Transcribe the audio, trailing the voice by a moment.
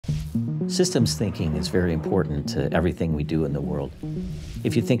Systems thinking is very important to everything we do in the world.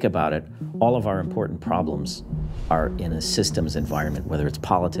 If you think about it, all of our important problems are in a systems environment, whether it's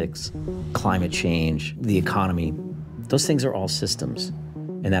politics, climate change, the economy. Those things are all systems.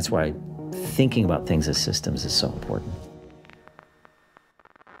 And that's why thinking about things as systems is so important.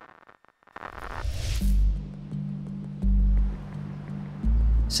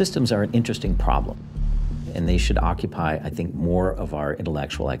 Systems are an interesting problem, and they should occupy, I think, more of our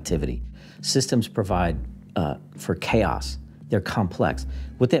intellectual activity. Systems provide for chaos. They're complex.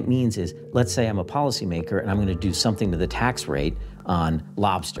 What that means is, let's say I'm a policymaker and I'm going to do something to the tax rate on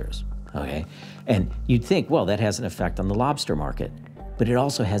lobsters, okay? And you'd think, well, that has an effect on the lobster market. But it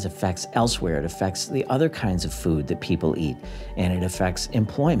also has effects elsewhere. It affects the other kinds of food that people eat. And it affects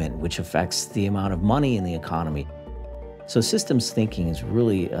employment, which affects the amount of money in the economy. So systems thinking is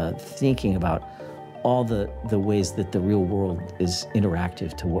really thinking about all the ways that the real world is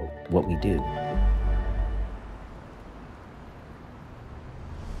interactive to what we do.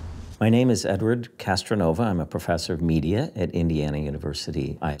 My name is Edward Castronova. I'm a professor of media at Indiana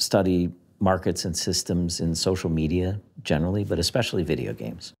University. I study markets and systems in social media generally, but especially video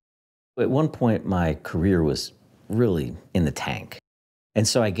games. At one point, my career was really in the tank. And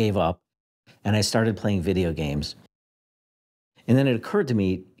so I gave up and I started playing video games. And then it occurred to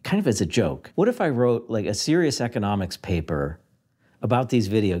me, kind of as a joke, what if I wrote like a serious economics paper about these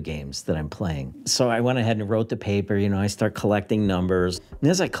video games that I'm playing? So I went ahead and wrote the paper, I start collecting numbers. And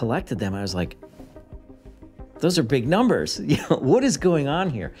as I collected them, I was like, those are big numbers. What is going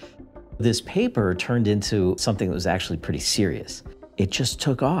on here? This paper turned into something that was actually pretty serious. It just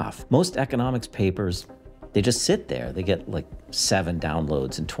took off. Most economics papers, they just sit there. They get like 7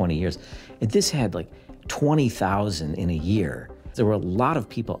 downloads in 20 years. And this had like 20,000 in a year. There were a lot of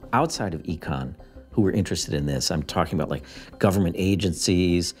people outside of econ who were interested in this. I'm talking about like government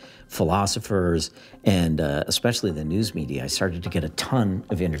agencies, philosophers, and especially the news media. I started to get a ton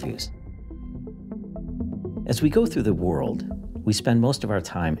of interviews. As we go through the world, we spend most of our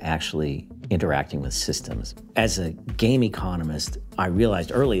time actually interacting with systems. As a game economist, I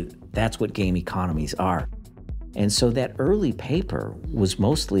realized early that's what game economies are. And so that early paper was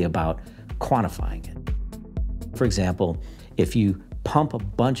mostly about quantifying it. For example, if you pump a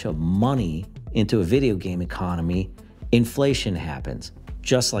bunch of money into a video game economy, inflation happens,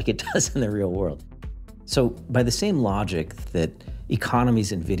 just like it does in the real world. So by the same logic that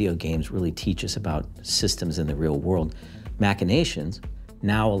economies in video games really teach us about systems in the real world, machinations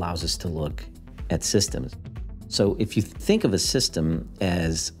now allows us to look at systems. So if you think of a system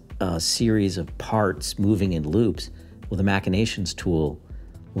as a series of parts moving in loops, well, the machinations tool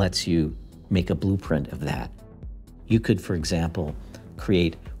lets you make a blueprint of that. You could, for example,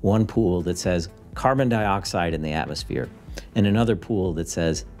 create one pool that says carbon dioxide in the atmosphere, and another pool that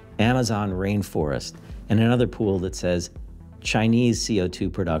says Amazon rainforest, and another pool that says Chinese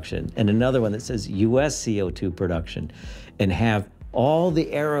CO2 production, and another one that says US CO2 production, and have all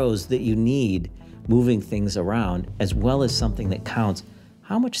the arrows that you need moving things around, as well as something that counts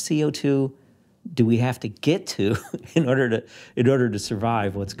how much CO2 do we have to get to in order to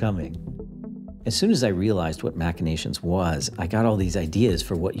survive what's coming. As soon as I realized what machinations was, I got all these ideas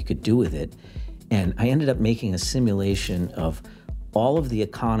for what you could do with it. And I ended up making a simulation of all of the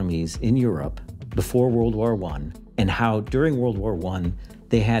economies in Europe before World War I, and how during World War I,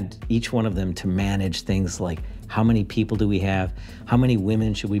 they had each one of them to manage things like how many people do we have? How many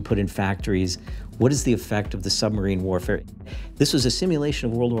women should we put in factories? What is the effect of the submarine warfare? This was a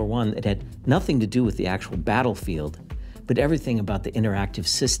simulation of World War I that had nothing to do with the actual battlefield, but everything about the interactive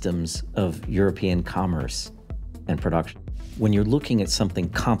systems of European commerce and production. When you're looking at something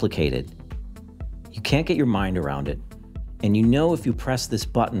complicated, you can't get your mind around it, and you know if you press this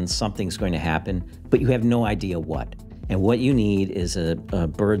button, something's going to happen, but you have no idea what. And what you need is a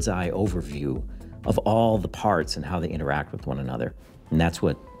bird's eye overview of all the parts and how they interact with one another. And that's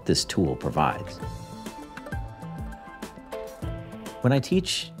what this tool provides. When I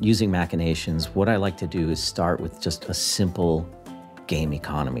teach using machinations, what I like to do is start with just a simple game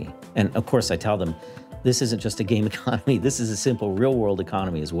economy. And of course, I tell them, this isn't just a game economy, this is a simple real-world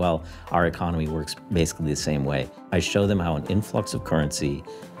economy as well. Our economy works basically the same way. I show them how an influx of currency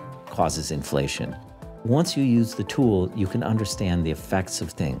causes inflation. Once you use the tool, you can understand the effects of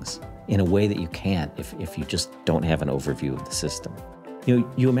things in a way that you can't if you just don't have an overview of the system.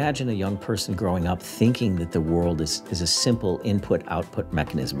 You imagine a young person growing up thinking that the world is a simple input-output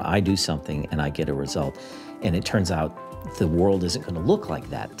mechanism. I do something and I get a result. And it turns out the world isn't going to look like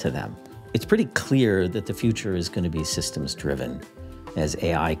that to them. It's pretty clear that the future is going to be systems-driven. As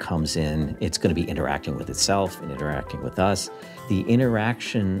AI comes in, it's going to be interacting with itself and interacting with us. The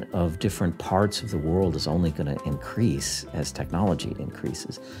interaction of different parts of the world is only going to increase as technology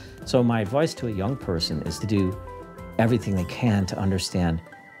increases. So my advice to a young person is to do everything they can to understand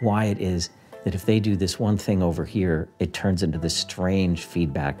why it is that if they do this one thing over here, it turns into this strange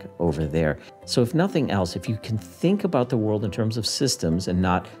feedback over there. So if nothing else, if you can think about the world in terms of systems and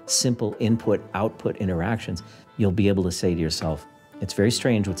not simple input-output interactions, you'll be able to say to yourself, it's very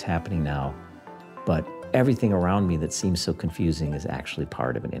strange what's happening now, but everything around me that seems so confusing is actually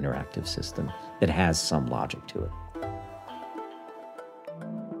part of an interactive system that has some logic to it.